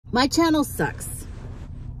My channel sucks.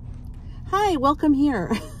 Hi, welcome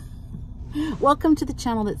here. Welcome to the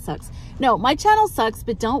channel that sucks. No, my channel sucks,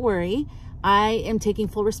 but don't worry. I am taking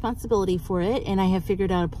full responsibility for it, and I have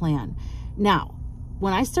figured out a plan. Now,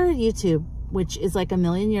 when I started YouTube, which is like a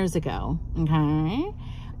million years ago, okay,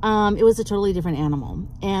 it was a totally different animal.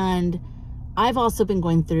 And I've also been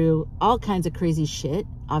going through all kinds of crazy shit.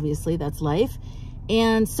 Obviously, that's life.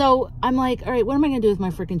 And so I'm like, all right, what am I going to do with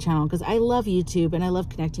my freaking channel? Because I love YouTube and I love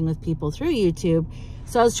connecting with people through YouTube.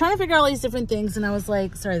 So I was trying to figure out all these different things, and I was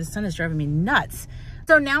like, sorry, the sun is driving me nuts.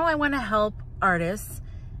 So now I want to help artists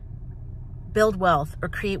build wealth or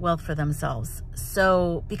create wealth for themselves.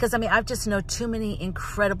 So, because I mean, I've just know too many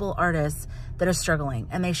incredible artists that are struggling,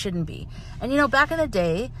 and they shouldn't be. And you know, back in the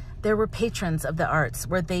day, there were patrons of the arts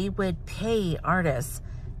where they would pay artists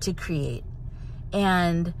to create.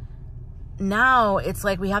 And now it's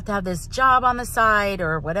like we have to have this job on the side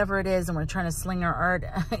or whatever it is, and we're trying to sling our art,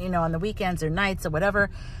 you know, on the weekends or nights or whatever.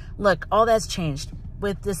 Look, all that's changed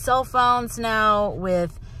with the cell phones now,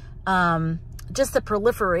 with just the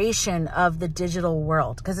proliferation of the digital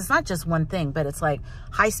world, because it's not just one thing, but it's like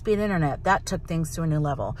high-speed internet that took things to a new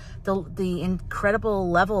level. The incredible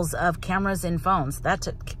levels of cameras in phones, that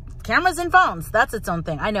took cameras in phones, that's its own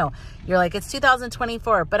thing. I know you're like, it's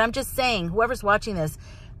 2024, but I'm just saying, whoever's watching this,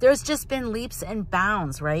 there's just been leaps and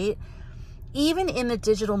bounds, right? Even in the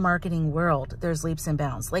digital marketing world, there's leaps and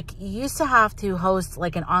bounds. Like, you used to have to host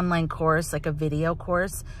like an online course, like a video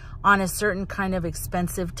course on a certain kind of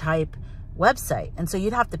expensive type website. And so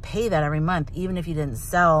you'd have to pay that every month, even if you didn't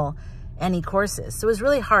sell any courses. So it was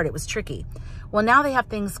really hard. It was tricky. Well, now they have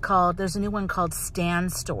things called, there's a new one called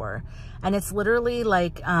Stan.Store. And it's literally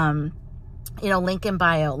like, you know, link in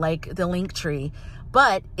bio, like the link tree.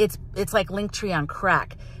 But it's like Linktree on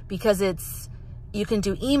crack, because you can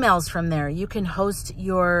do emails from there. You can host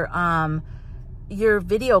your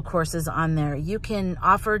video courses on there. You can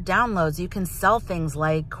offer downloads. You can sell things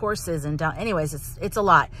like courses and anyways, it's a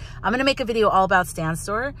lot. I'm going to make a video all about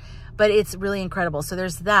Stan.Store, but it's really incredible. So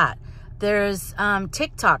there's that. There's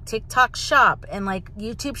TikTok Shop, and like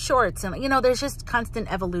YouTube Shorts, and you know, there's just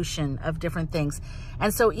constant evolution of different things.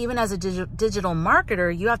 And so even as a digital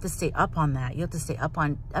marketer, you have to stay up on that. You have to stay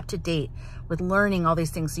up to date with learning all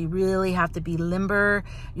these things. So you really have to be limber.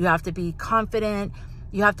 You have to be confident.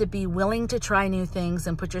 You have to be willing to try new things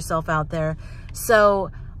and put yourself out there.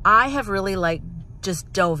 So I have really like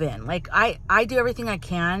just dove in. Like I do everything I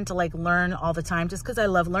can to like learn all the time, just because I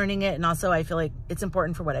love learning it, and also I feel like it's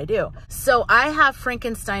important for what I do. So I have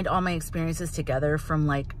Frankensteined all my experiences together from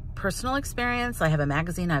like personal experience. I have a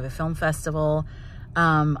magazine, I have a film festival,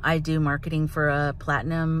 I do marketing for a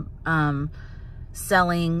platinum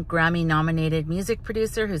selling Grammy nominated music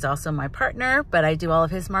producer who's also my partner, but I do all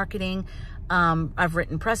of his marketing. I've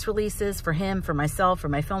written press releases for him, for myself, for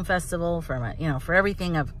my film festival, for my, you know, for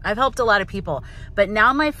everything. I've helped a lot of people, but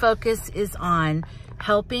now my focus is on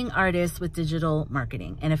helping artists with digital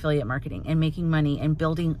marketing and affiliate marketing and making money and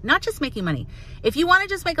building, not just making money. If you want to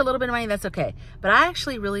just make a little bit of money, that's okay. But I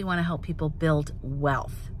actually really want to help people build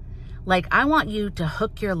wealth. Like, I want you to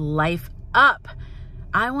hook your life up.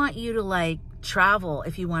 I want you to like travel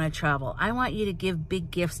if you want to travel. I want you to give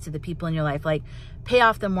big gifts to the people in your life, like pay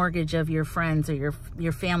off the mortgage of your friends or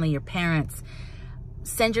your family, your parents.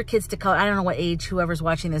 Send your kids to college. I don't know what age whoever's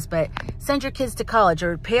watching this, but send your kids to college,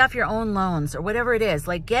 or pay off your own loans, or whatever it is.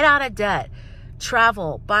 Like, get out of debt,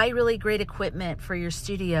 travel, buy really great equipment for your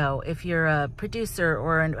studio. If you're a producer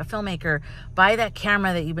or a filmmaker, buy that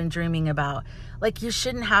camera that you've been dreaming about. Like, you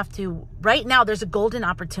shouldn't have to. Right now, there's a golden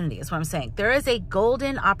opportunity, is what I'm saying. There is a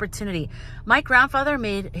golden opportunity. My grandfather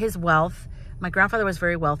made his wealth. My grandfather was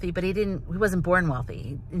very wealthy, but he wasn't born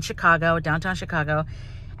wealthy. In Chicago, downtown Chicago,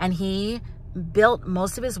 and he built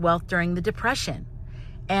most of his wealth during the Depression.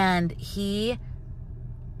 And he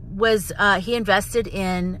invested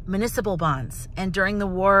in municipal bonds and during the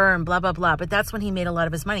war and blah, blah, blah. But that's when he made a lot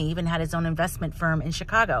of his money. He even had his own investment firm in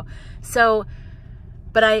Chicago. So,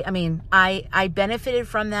 but I mean, I benefited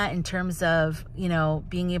from that in terms of, you know,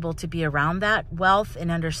 being able to be around that wealth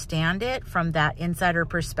and understand it from that insider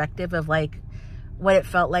perspective of like what it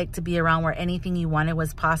felt like to be around where anything you wanted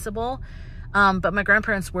was possible. But my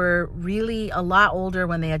grandparents were really a lot older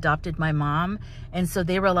when they adopted my mom. And so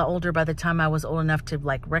they were a lot older by the time I was old enough to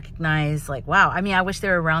like recognize, like, wow. I mean, I wish they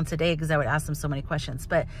were around today, because I would ask them so many questions.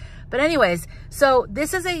 But anyways, so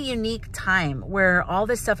this is a unique time where all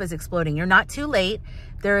this stuff is exploding. You're not too late.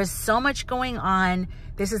 There is so much going on.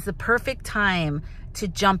 This is the perfect time to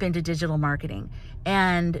jump into digital marketing,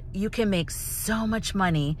 and you can make so much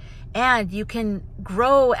money, and you can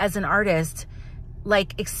grow as an artist,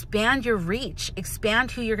 like expand your reach,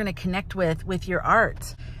 expand who you're going to connect with your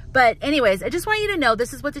art. But anyways, I just want you to know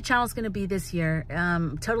this is what the channel is going to be this year.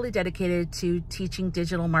 Totally dedicated to teaching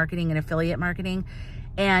digital marketing and affiliate marketing,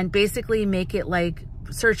 and basically make it like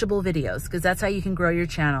searchable videos, because that's how you can grow your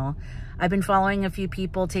channel. I've been following a few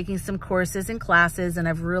people, taking some courses and classes, and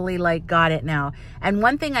I've really like got it now. And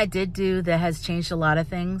one thing I did do that has changed a lot of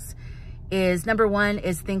things is, number one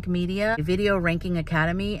is Think Media, Video Ranking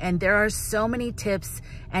Academy. And there are so many tips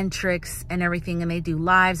and tricks and everything, and they do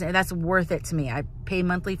lives, and that's worth it to me. I pay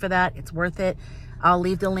monthly for that. It's worth it. I'll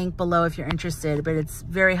leave the link below if you're interested, but it's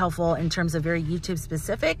very helpful in terms of very YouTube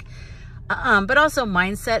specific, but also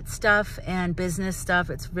mindset stuff and business stuff.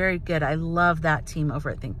 It's very good. I love that team over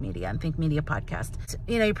at Think Media and Think Media Podcast.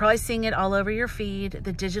 You know, you're probably seeing it all over your feed,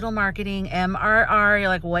 the digital marketing, MRR. You're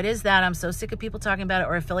like, what is that? I'm so sick of people talking about it.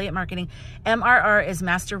 Or affiliate marketing. MRR is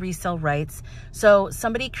master resale rights. So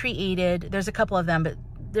somebody created, there's a couple of them,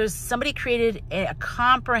 but somebody created a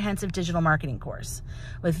comprehensive digital marketing course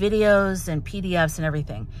with videos and PDFs and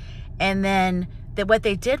everything. And then what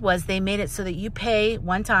they did was they made it so that you pay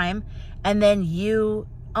one time and then you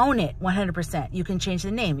own it 100%. You can change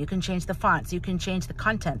the name, you can change the fonts, you can change the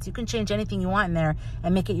contents, you can change anything you want in there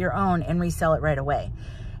and make it your own and resell it right away.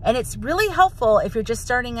 And it's really helpful if you're just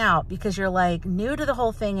starting out, because you're like new to the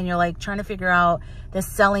whole thing and you're like trying to figure out the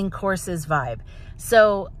selling courses vibe.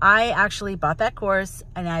 So I actually bought that course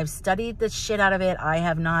and I've studied the shit out of it. I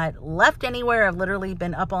have not left anywhere. I've literally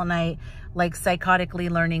been up all night, like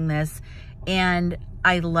psychotically learning this. And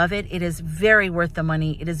I love it. It is very worth the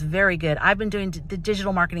money. It is very good. I've been doing the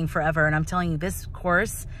digital marketing forever. And I'm telling you, this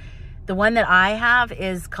course, the one that I have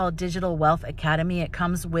is called Digital Wealth Academy. It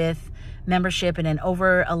comes with membership and an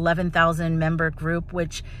over 11,000 member group,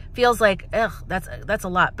 which feels like, ugh, that's a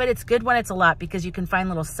lot. But it's good when it's a lot, because you can find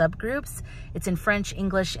little subgroups. It's in French,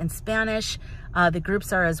 English, and Spanish. The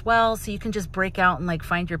groups are as well. So you can just break out and like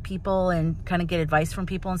find your people and kind of get advice from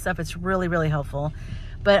people and stuff. It's really, really helpful.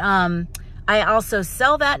 But I also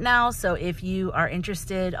sell that now. So if you are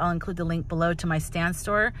interested, I'll include the link below to my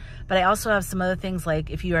Stan.Store. But I also have some other things, like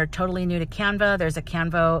if you are totally new to Canva, there's a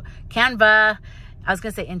Canva, I was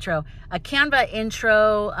going to say intro, a Canva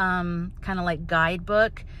intro, kind of like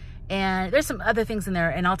guidebook. And there's some other things in there,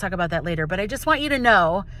 and I'll talk about that later. But I just want you to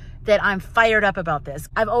know that I'm fired up about this.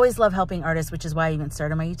 I've always loved helping artists, which is why I even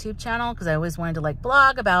started my YouTube channel, because I always wanted to like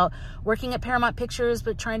blog about working at Paramount Pictures,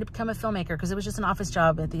 but trying to become a filmmaker, because it was just an office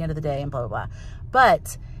job at the end of the day and blah, blah, blah.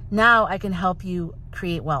 But now I can help you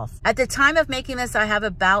create wealth. At the time of making this, I have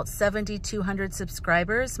about 7,200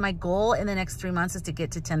 subscribers. My goal in the next 3 months is to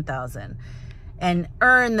get to 10,000 and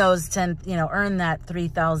earn those 10, earn that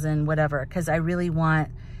 3,000, whatever. Because I really want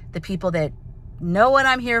the people that know what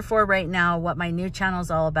I'm here for right now, what my new channel is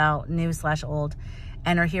all about, new/old,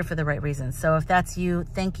 and are here for the right reasons. So if that's you,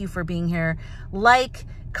 thank you for being here. Like,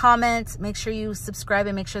 comment, make sure you subscribe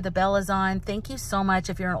and make sure the bell is on. Thank you so much.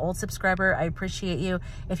 If you're an old subscriber, I appreciate you.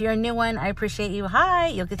 If you're a new one, I appreciate you. Hi,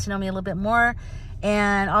 you'll get to know me a little bit more.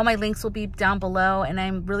 And all my links will be down below. And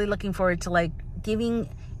I'm really looking forward to like giving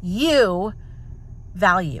you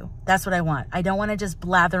value. That's what I want. I don't want to just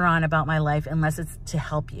blather on about my life unless it's to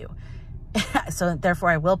help you. So therefore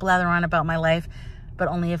I will blather on about my life, but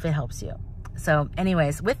only if it helps you. So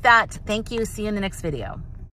anyways, with that, thank you. See you in the next video.